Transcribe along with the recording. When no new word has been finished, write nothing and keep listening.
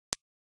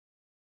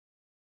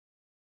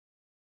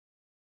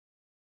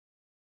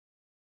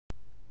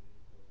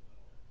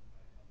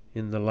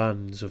In the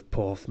lands of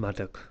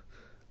Porthmadog,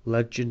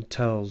 legend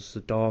tells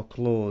the Dark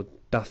Lord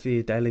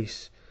David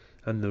Ellis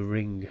and the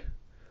ring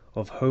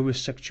of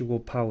homosexual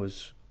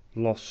powers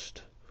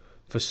lost.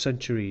 For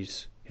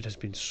centuries it has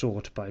been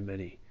sought by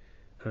many,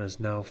 and has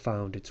now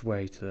found its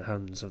way to the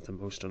hands of the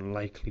most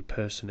unlikely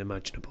person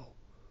imaginable.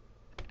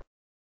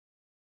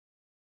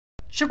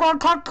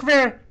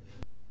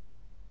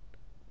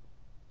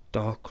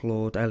 Dark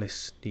Lord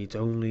Ellis needs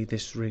only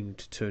this ring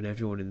to turn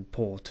everyone in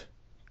Port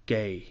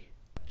gay.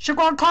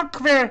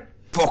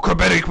 Fuck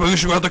Americ, mae'n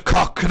siŵr gweld y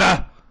coc yna!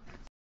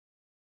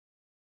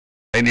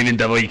 Rhaid ni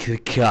fynd efo I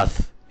cicad.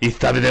 I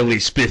David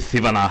Ellis byth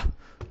I fanna.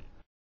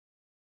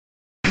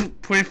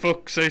 Pwy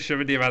ffwc sy'n eisiau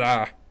fynd I fanna?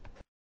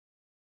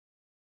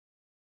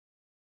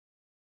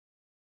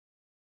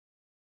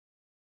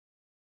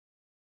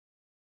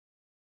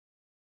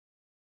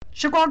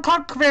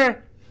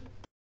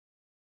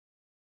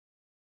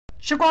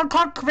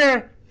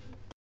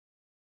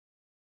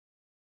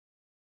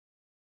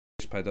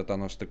 Paid o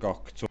danos dy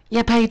goc.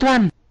 Ie, paid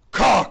wan.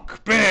 Coc,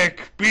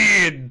 big,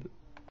 bean!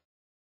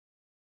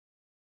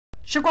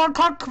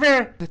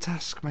 Y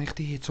tasg mae I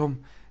chdi, Tom.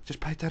 Just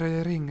paid ar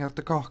y ring ar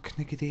dy goc,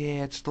 neu gyd I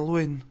aids dy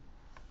lwyn.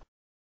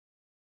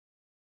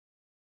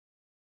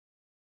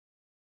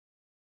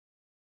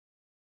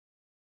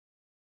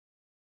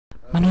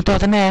 Ma' nhw'n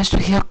dod yn nes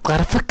drwy chi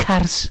ogla'r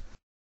ffycars.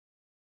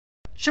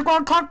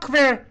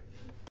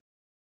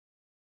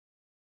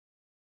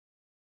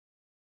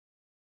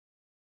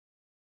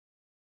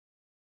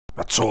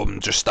 Mae Tom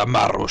just a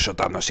marws o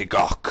danos I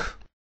goc.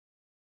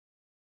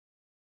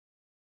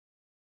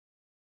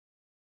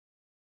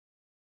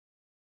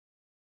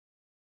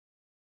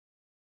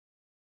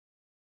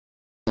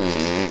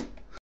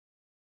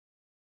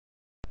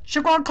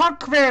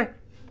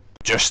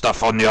 Just a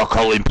ffonio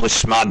Colin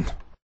Plisman.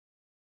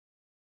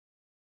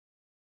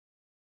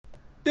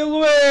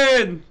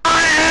 Dilwyn!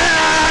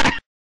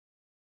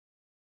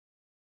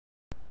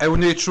 Ewn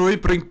ni trwy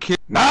brinci...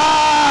 Na!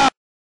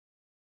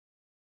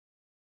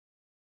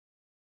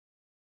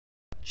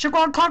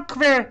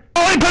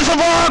 Colin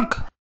Plisman!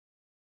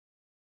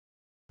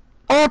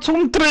 O,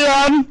 Twm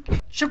Drian!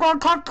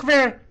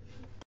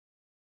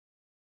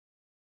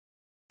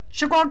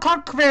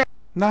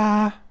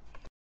 Na.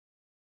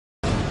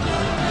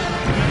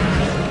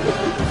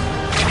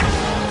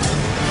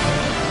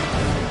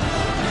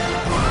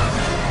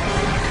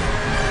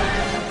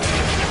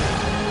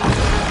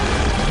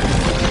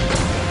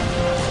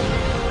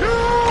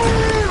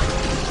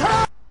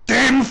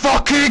 Dim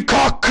ffocin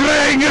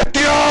cockring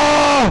ydi o!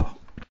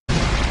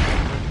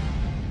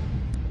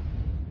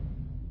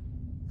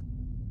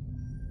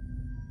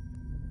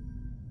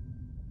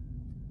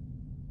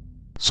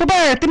 So be,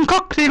 dim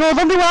cocri oedd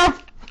o'n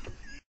ddiwedd?